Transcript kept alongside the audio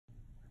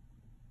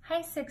Hi,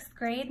 6th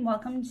grade.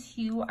 Welcome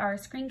to our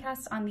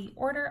screencast on the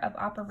order of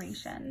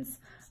operations.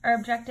 Our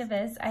objective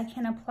is I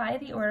can apply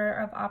the order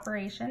of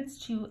operations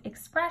to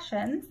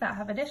expressions that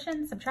have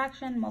addition,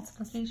 subtraction,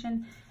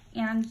 multiplication,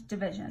 and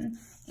division.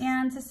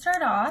 And to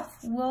start off,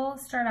 we'll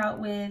start out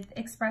with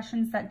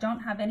expressions that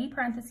don't have any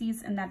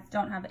parentheses and that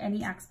don't have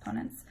any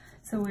exponents.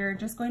 So we're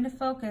just going to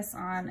focus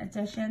on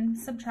addition,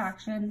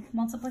 subtraction,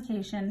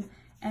 multiplication,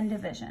 and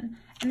division.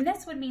 And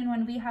this would mean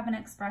when we have an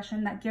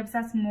expression that gives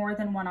us more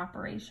than one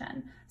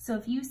operation. So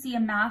if you see a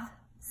math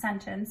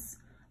sentence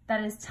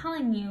that is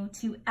telling you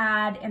to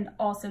add and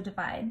also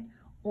divide,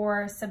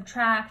 or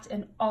subtract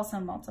and also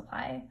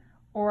multiply,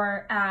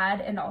 or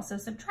add and also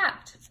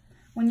subtract.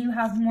 When you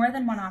have more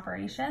than one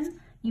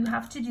operation, you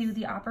have to do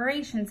the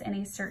operations in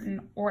a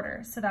certain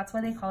order. So that's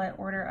why they call it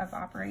order of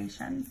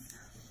operations.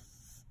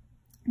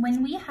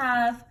 When we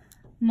have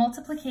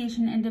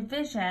multiplication and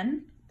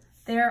division,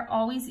 they're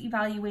always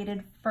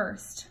evaluated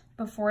first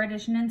before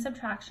addition and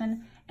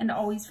subtraction and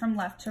always from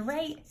left to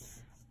right.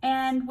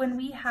 And when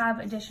we have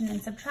addition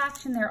and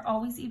subtraction, they're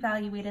always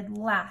evaluated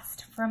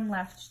last from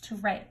left to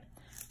right.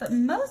 But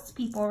most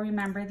people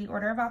remember the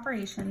order of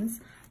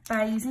operations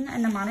by using a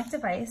mnemonic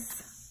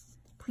device.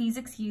 Please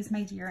excuse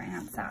my dear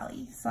Aunt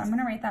Sally. So I'm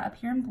gonna write that up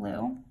here in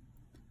blue.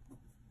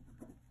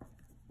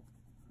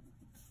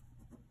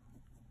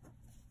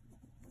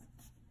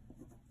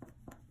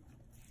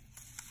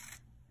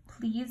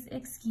 Please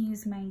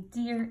excuse my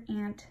dear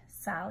Aunt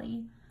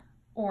Sally,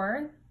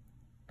 or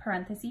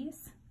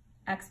parentheses,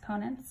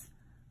 exponents,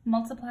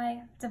 multiply,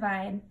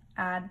 divide,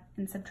 add,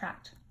 and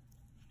subtract.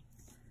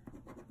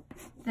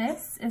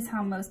 This is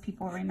how most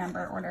people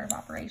remember order of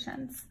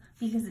operations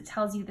because it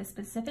tells you the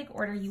specific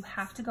order you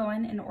have to go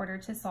in order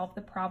to solve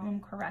the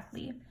problem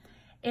correctly.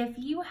 If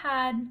you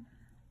had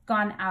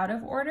gone out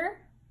of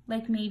order,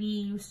 like maybe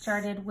you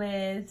started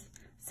with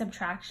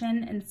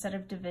subtraction instead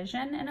of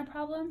division in a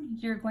problem,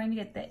 you're going to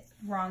get the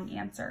wrong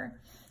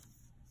answer.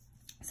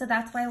 So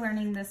that's why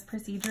learning this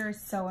procedure is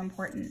so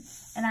important.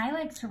 And I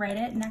like to write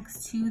it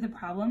next to the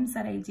problems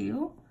that I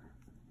do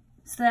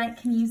so that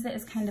I can use it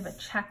as kind of a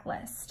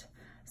checklist.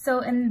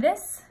 So in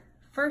this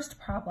first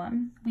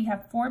problem, we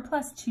have 4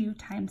 plus 2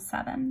 times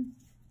 7.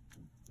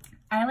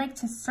 I like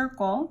to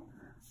circle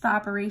the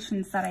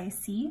operations that I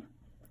see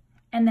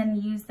and then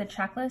use the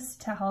checklist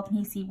to help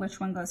me see which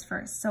one goes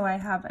first. So I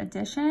have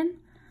addition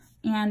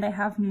and I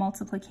have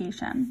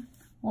multiplication.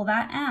 Well,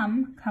 that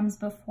M comes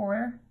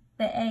before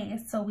the A,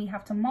 so we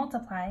have to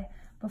multiply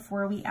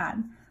before we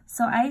add.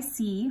 So I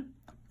see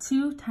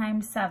 2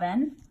 times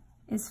 7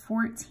 is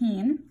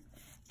 14,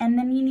 and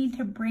then you need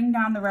to bring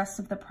down the rest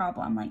of the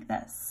problem like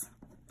this.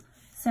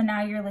 So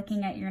now you're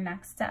looking at your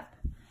next step.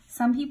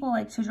 Some people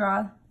like to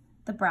draw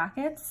the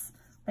brackets,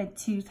 like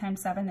 2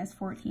 times 7 is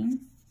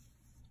 14,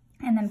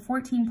 and then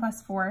 14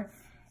 plus 4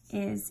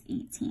 is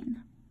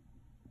 18.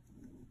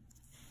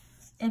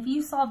 If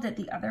you solved it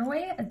the other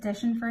way,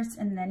 addition first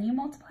and then you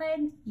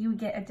multiplied, you would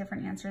get a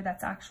different answer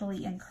that's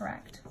actually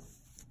incorrect.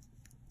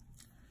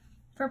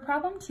 For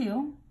problem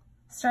 2,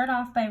 start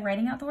off by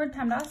writing out the word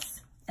PEMDAS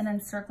and then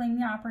circling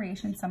the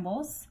operation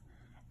symbols,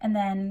 and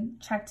then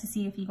check to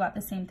see if you got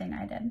the same thing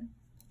I did.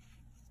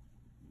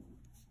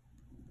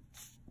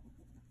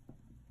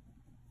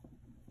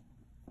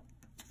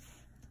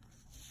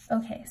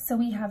 Okay, so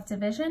we have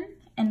division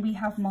and we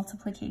have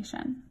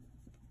multiplication.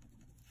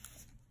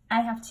 I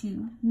have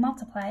to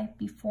multiply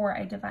before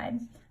I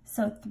divide.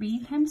 So 3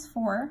 times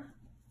 4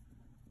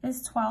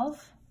 is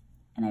 12,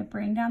 and I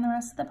bring down the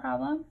rest of the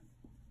problem.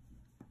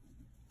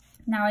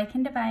 Now I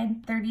can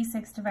divide.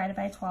 36 divided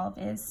by 12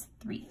 is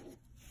 3.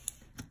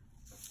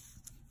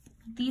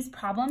 These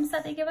problems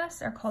that they give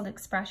us are called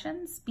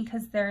expressions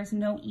because there is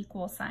no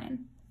equal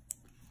sign.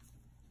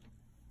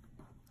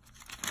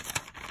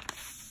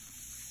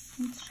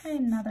 Let's try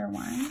another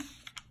one.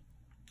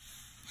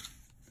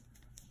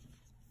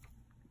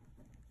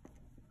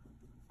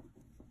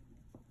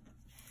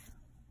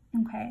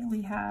 Okay,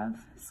 we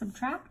have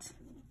subtract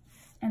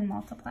and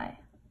multiply.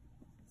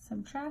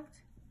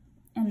 Subtract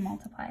and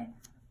multiply.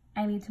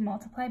 I need to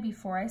multiply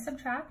before I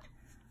subtract.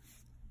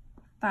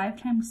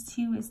 5 times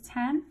 2 is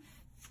 10.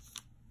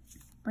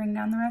 Bring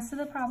down the rest of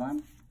the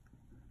problem.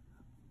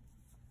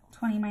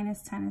 20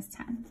 minus 10 is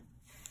 10.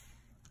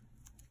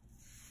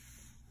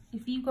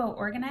 If you go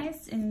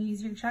organized and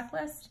use your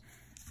checklist,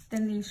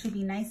 then these should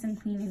be nice and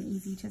clean and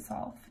easy to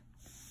solve.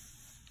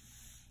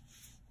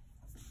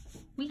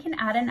 We can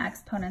add in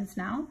exponents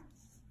now.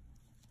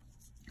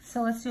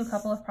 So let's do a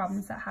couple of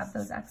problems that have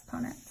those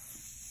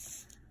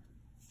exponents.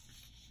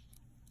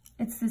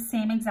 It's the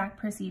same exact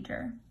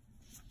procedure.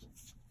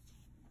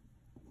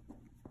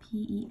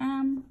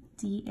 PEMDAS.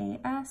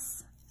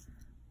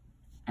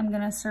 I'm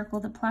going to circle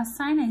the plus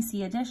sign. I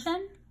see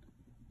addition.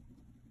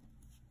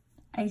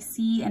 I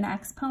see an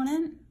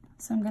exponent,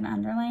 so I'm going to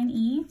underline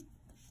E.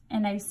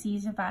 And I see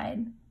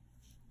divide,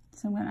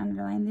 so I'm going to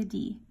underline the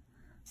D.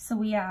 So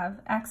we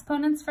have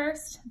exponents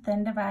first,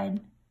 then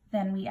divide,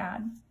 then we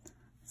add.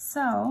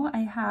 So I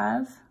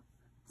have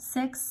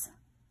 6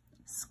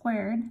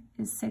 squared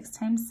is 6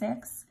 times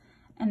 6,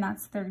 and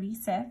that's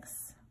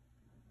 36.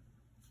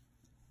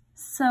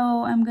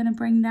 So I'm going to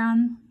bring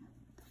down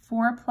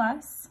 4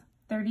 plus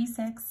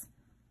 36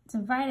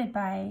 divided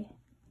by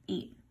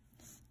 8.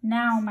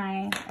 Now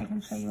I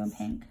can show you in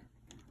pink,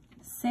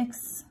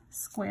 6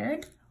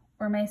 squared,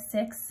 or my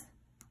 6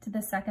 to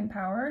the second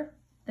power,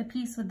 the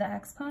piece with the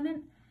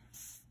exponent,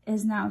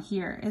 is now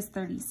here, is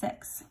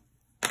 36.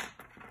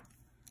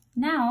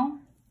 Now,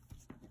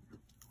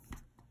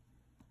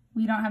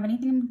 we don't have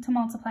anything to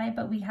multiply,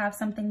 but we have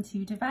something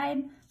to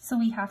divide, so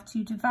we have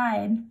to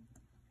divide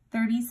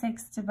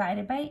 36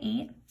 divided by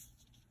 8,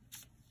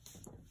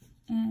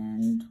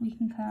 and we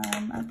can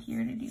come up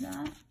here to do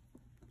that.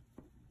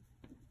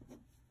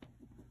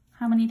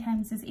 How many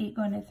times does 8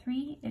 go into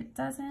 3? It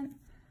doesn't.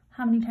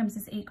 How many times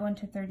does 8 go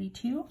into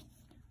 32?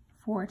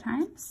 4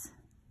 times.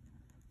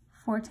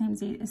 4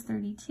 times 8 is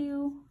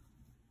 32.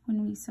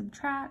 When we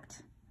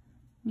subtract,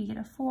 we get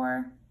a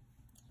 4,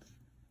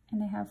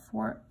 and I have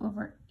 4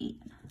 over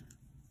 8.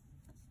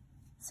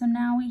 So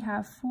now we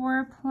have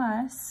 4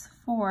 plus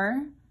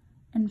 4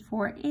 and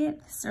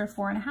 4/8, or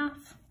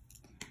 4.5.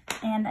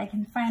 And I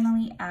can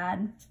finally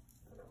add,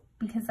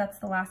 because that's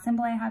the last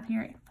symbol I have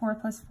here, 4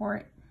 plus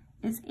 4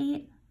 is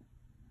 8,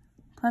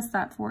 plus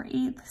that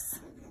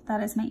 4/8,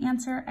 that is my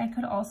answer. I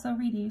could also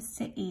reduce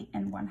to 8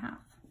 1/2.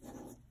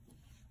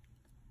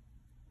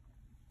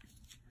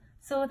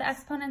 So with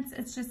exponents,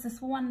 it's just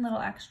this one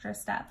little extra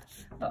step,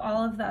 but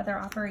all of the other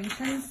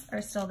operations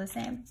are still the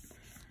same.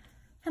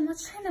 And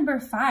let's try number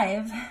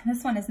 5.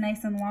 This one is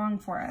nice and long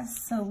for us.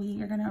 So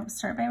we are gonna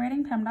start by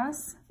writing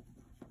PEMDAS,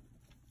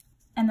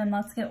 and then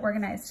let's get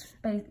organized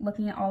by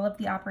looking at all of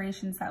the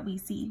operations that we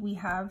see. We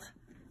have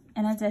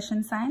an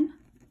addition sign,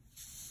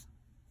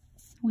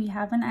 we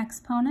have an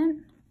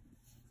exponent,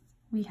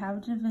 we have a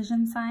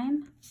division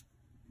sign,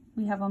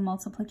 we have a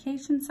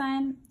multiplication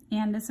sign,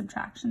 and a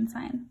subtraction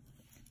sign.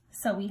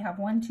 So we have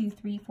 1, 2,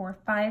 3, 4,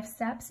 5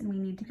 steps, and we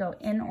need to go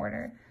in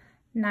order.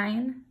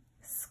 9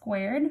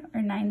 squared,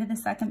 or 9 to the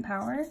second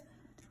power,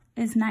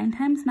 is 9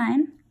 times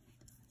 9,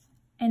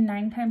 and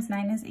 9 times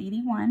 9 is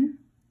 81.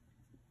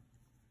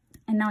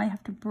 And now I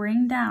have to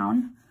bring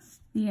down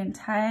the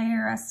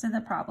entire rest of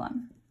the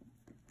problem.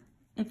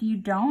 If you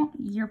don't,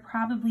 you're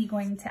probably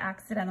going to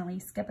accidentally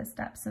skip a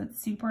step, so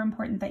it's super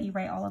important that you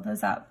write all of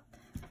those up.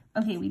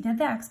 Okay, we did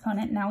the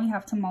exponent, now we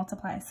have to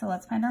multiply. So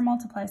let's find our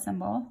multiply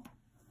symbol.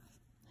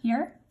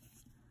 Here,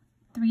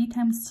 3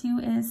 times 2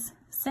 is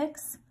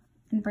 6,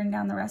 and bring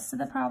down the rest of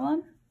the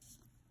problem.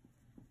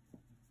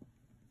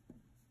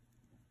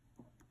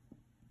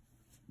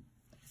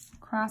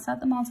 Cross out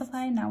the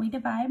multiply, now we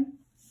divide.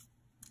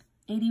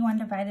 81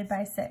 divided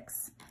by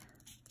 6.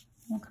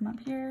 We'll come up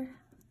here.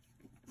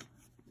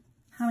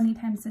 How many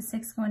times does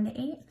 6 go into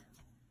 8?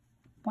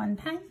 1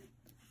 time.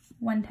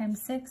 1 times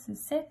 6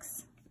 is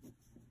 6.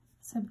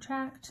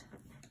 Subtract.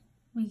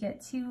 We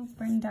get 2,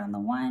 bring down the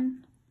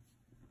 1.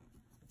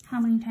 How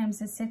many times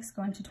does 6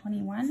 go into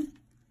 21?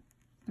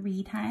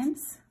 3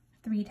 times.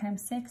 3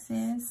 times 6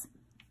 is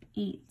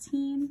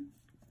 18.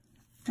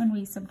 When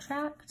we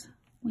subtract,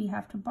 we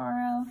have to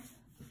borrow,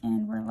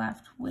 and we're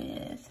left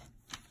with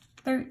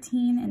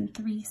 13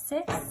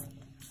 3/6,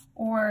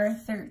 or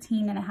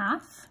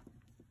 13.5.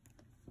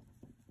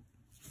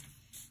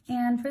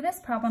 And for this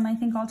problem, I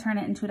think I'll turn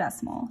it into a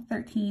decimal,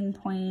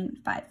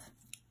 13.5.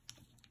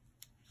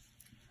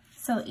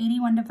 So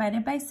 81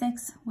 divided by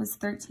 6 was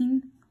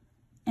 13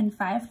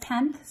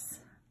 5/10.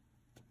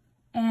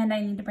 And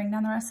I need to bring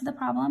down the rest of the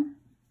problem.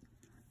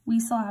 We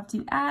still have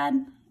to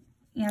add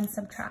and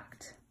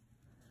subtract.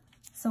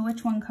 So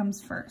which one comes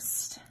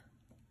first?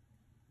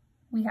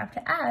 We have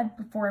to add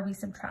before we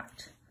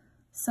subtract.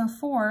 So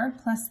 4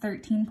 plus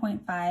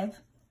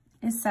 13.5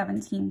 is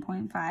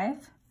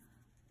 17.5,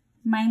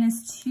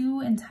 minus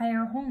 2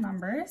 entire whole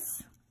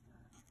numbers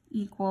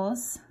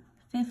equals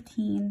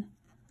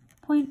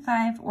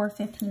 15.5, or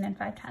 15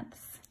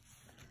 5/10.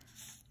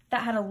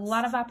 That had a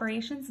lot of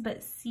operations,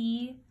 but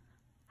see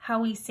how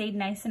we stayed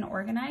nice and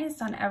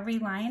organized on every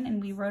line,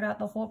 and we wrote out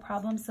the whole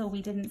problem so we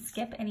didn't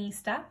skip any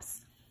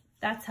steps.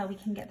 That's how we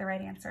can get the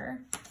right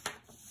answer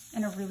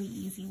in a really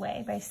easy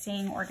way, by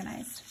staying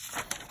organized.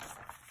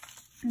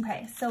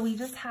 Okay, so we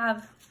just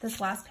have this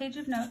last page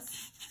of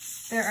notes.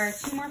 There are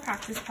 2 more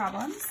practice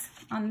problems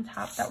on the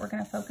top that we're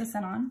going to focus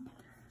in on.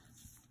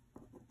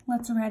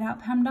 Let's write out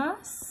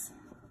PEMDAS.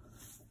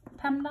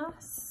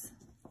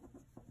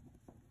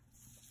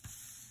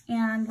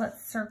 And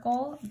let's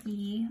circle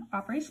the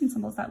operation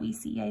symbols that we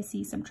see. I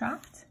see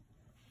subtract,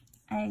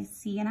 I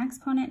see an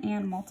exponent,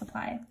 and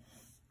multiply.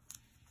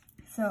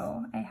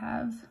 So I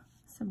have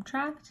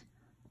subtract,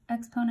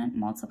 exponent,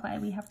 multiply.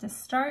 We have to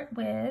start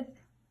with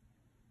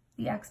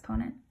the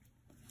exponent.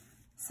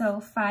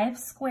 So 5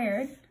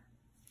 squared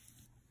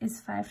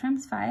is 5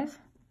 times 5,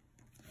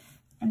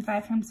 and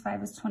 5 times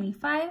 5 is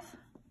 25.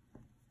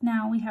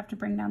 Now we have to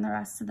bring down the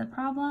rest of the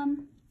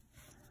problem.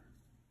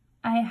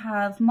 I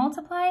have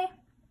multiply,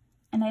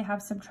 and I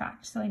have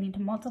subtract. So I need to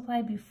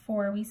multiply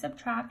before we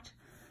subtract.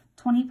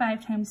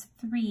 25 times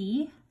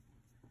 3,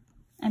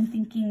 I'm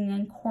thinking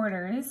in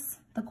quarters,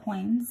 the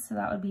coins, so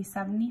that would be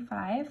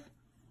 75.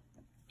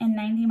 And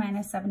 90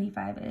 minus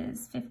 75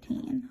 is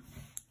 15.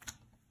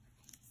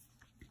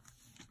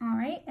 All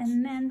right,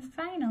 and then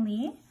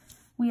finally,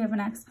 we have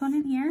an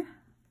exponent here,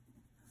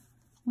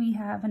 we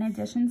have an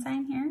addition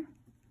sign here,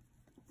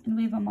 and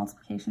we have a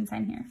multiplication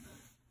sign here.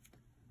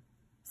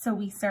 So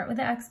we start with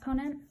the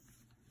exponent,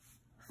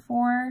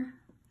 4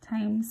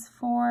 times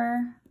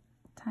 4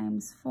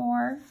 times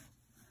 4.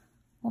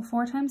 Well,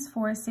 4 times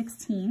 4 is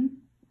 16,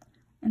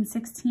 and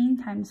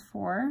 16 times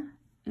 4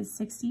 is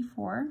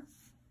 64.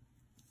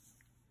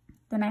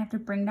 Then I have to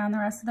bring down the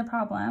rest of the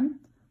problem,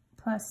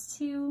 plus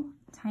 2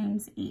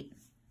 times 8.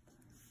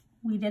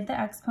 We did the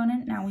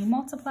exponent, now we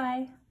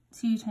multiply.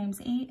 2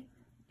 times 8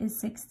 is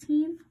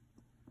 16,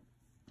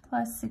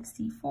 plus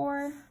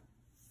 64.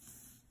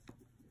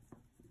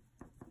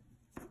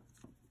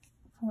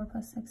 4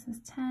 plus 6 is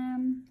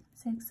 10,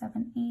 6,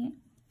 7, 8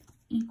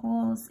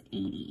 equals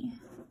 80.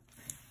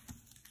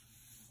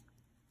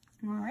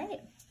 All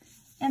right,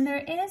 and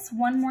there is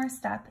one more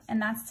step,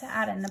 and that's to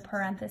add in the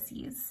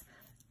parentheses.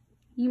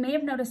 You may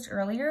have noticed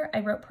earlier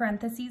I wrote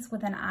parentheses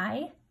with an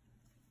I.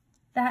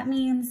 That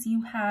means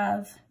you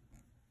have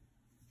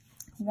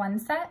one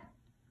set.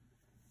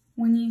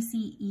 When you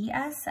see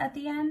ES at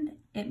the end,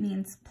 it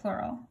means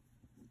plural,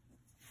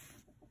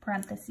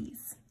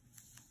 parentheses.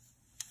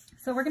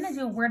 So we're gonna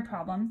do a word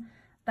problem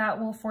that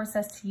will force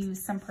us to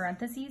use some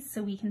parentheses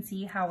so we can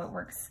see how it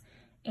works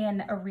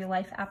in a real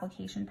life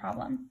application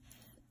problem.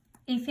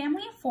 A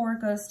family of 4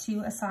 goes to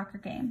a soccer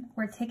game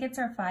where tickets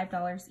are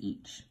 $5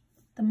 each.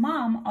 The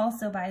mom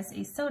also buys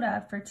a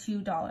soda for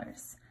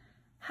 $2.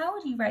 How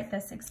would you write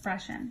this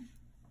expression?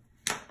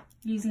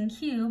 Using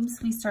cubes,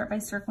 we start by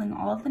circling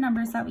all of the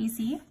numbers that we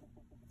see.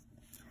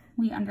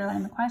 We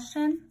underline the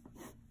question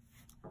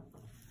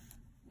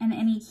and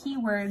any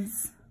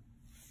keywords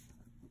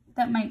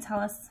that might tell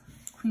us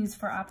clues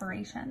for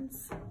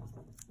operations.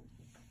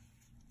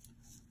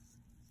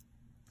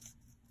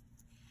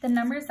 The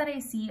numbers that I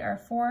see are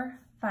 4,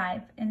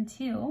 5, and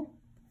 2.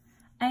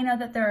 I know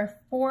that there are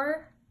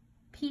 4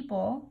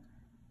 people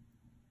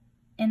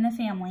in the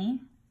family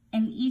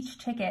and each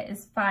ticket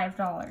is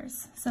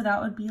 $5. So that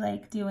would be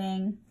like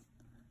doing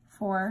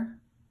 4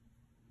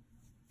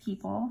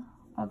 people.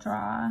 I'll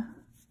draw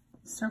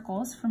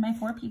circles for my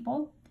 4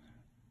 people.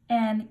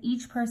 And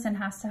each person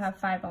has to have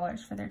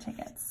 $5 for their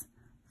tickets.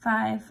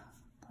 5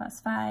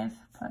 plus 5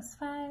 plus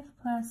 5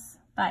 plus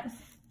 5.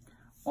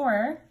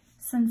 Or,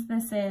 since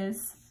this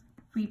is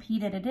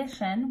repeated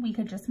addition, we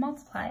could just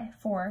multiply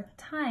 4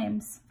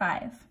 times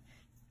 5.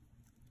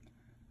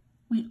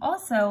 We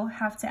also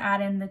have to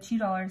add in the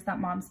 $2 that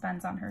mom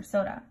spends on her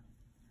soda.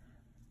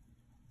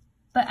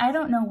 But I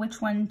don't know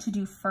which one to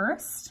do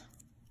first.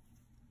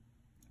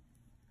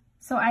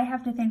 So I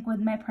have to think, would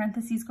my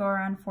parentheses go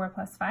around 4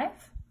 plus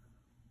 5?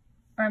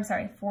 Or I'm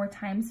sorry, 4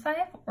 times 5,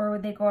 or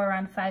would they go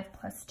around 5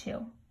 plus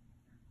 2?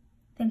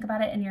 Think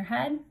about it in your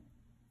head.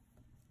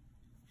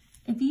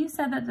 If you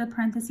said that the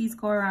parentheses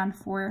go around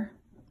 4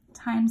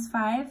 times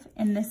 5,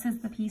 and this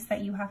is the piece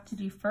that you have to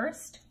do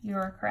first,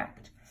 you're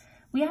correct.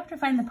 We have to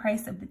find the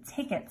price of the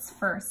tickets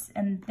first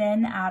and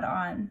then add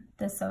on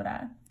the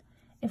soda.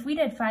 If we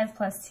did 5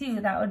 plus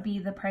 2, that would be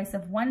the price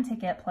of 1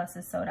 ticket plus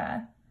a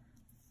soda.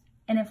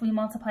 And if we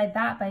multiplied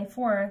that by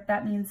 4,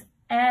 that means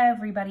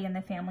everybody in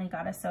the family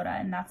got a soda,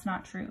 and that's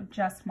not true,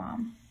 just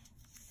mom.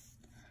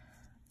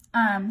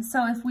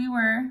 So if we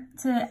were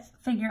to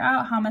figure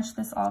out how much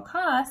this all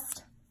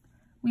cost,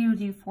 we would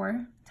do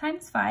 4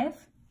 times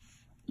 5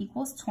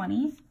 equals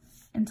 20,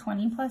 and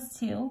 20 plus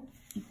 2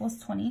 equals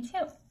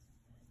 22.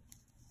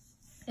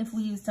 If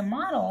we used a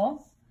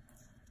model,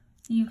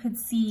 you could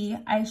see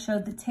I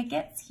showed the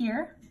tickets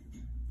here.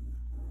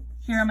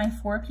 Here are my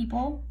 4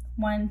 people,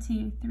 1,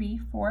 2, 3,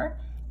 4,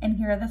 and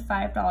here are the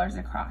 $5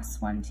 across,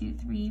 1, 2,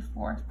 3,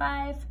 4,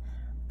 5.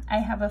 I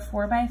have a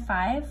 4 by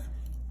 5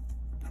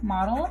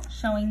 model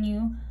showing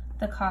you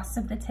the cost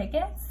of the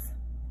tickets.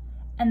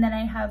 And then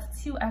I have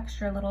 2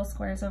 extra little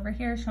squares over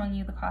here showing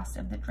you the cost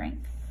of the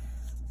drink.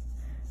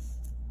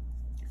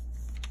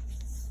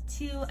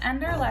 To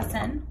end our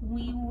lesson,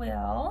 we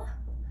will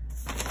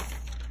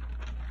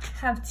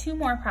have 2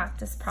 more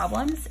practice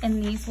problems,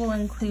 and these will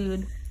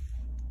include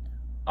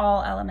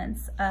all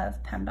elements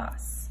of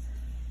PEMDAS.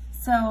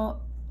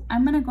 So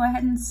I'm going to go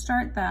ahead and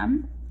start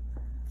them.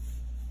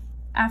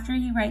 After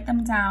you write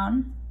them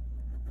down,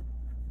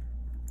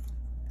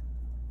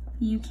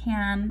 you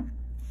can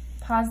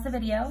pause the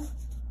video,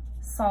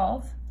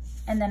 solve,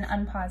 and then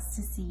unpause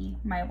to see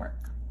my work.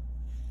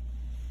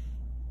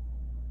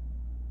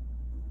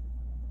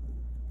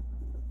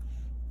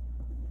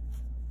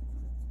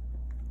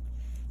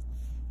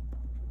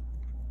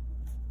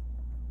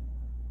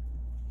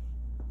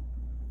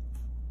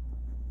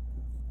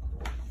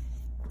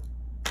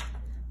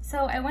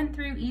 So I went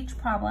through each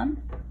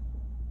problem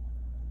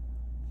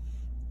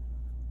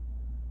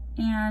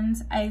and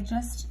I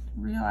just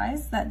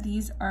realized that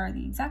these are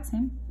the exact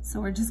same.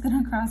 So we're just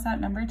gonna cross out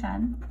number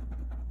 10.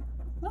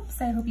 Whoops,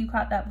 I hope you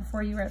caught that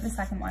before you wrote the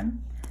second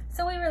one.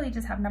 So we really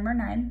just have number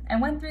 9. I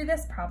went through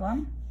this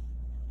problem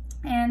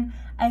and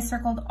I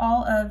circled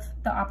all of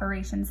the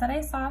operations that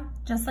I saw,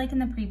 just like in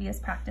the previous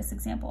practice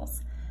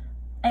examples.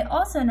 I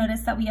also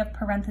noticed that we have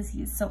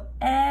parentheses, so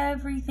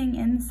everything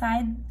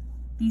inside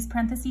these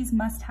parentheses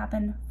must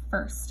happen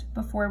first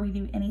before we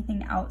do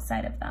anything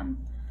outside of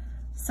them.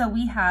 So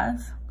we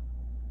have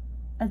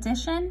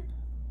addition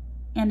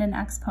and an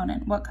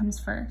exponent. What comes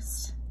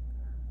first?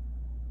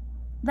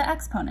 The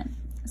exponent.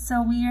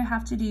 So we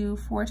have to do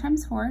 4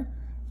 times 4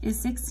 is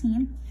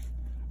 16,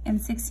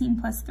 and 16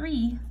 plus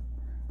 3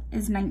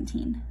 is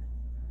 19.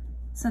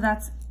 So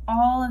that's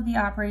all of the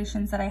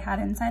operations that I had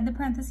inside the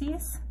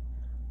parentheses.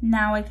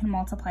 Now I can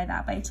multiply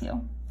that by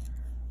 2.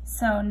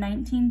 So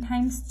 19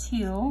 times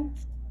 2,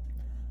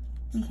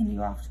 we can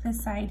do off to the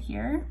side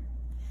here.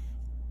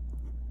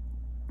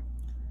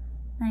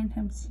 9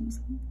 times 2 is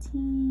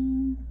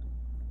 18.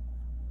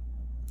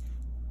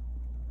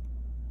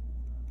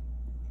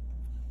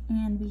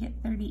 And we get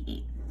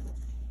 38.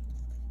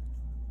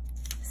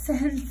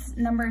 Since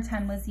number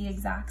 10 was the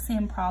exact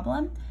same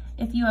problem,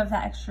 if you have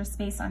that extra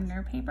space on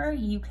your paper,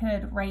 you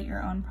could write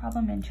your own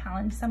problem and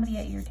challenge somebody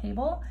at your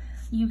table.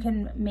 You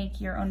can make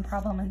your own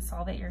problem and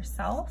solve it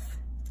yourself.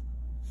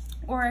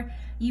 Or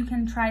you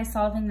can try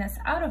solving this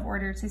out of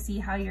order to see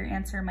how your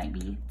answer might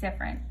be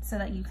different so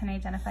that you can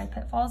identify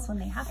pitfalls when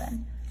they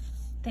happen.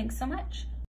 Thanks so much.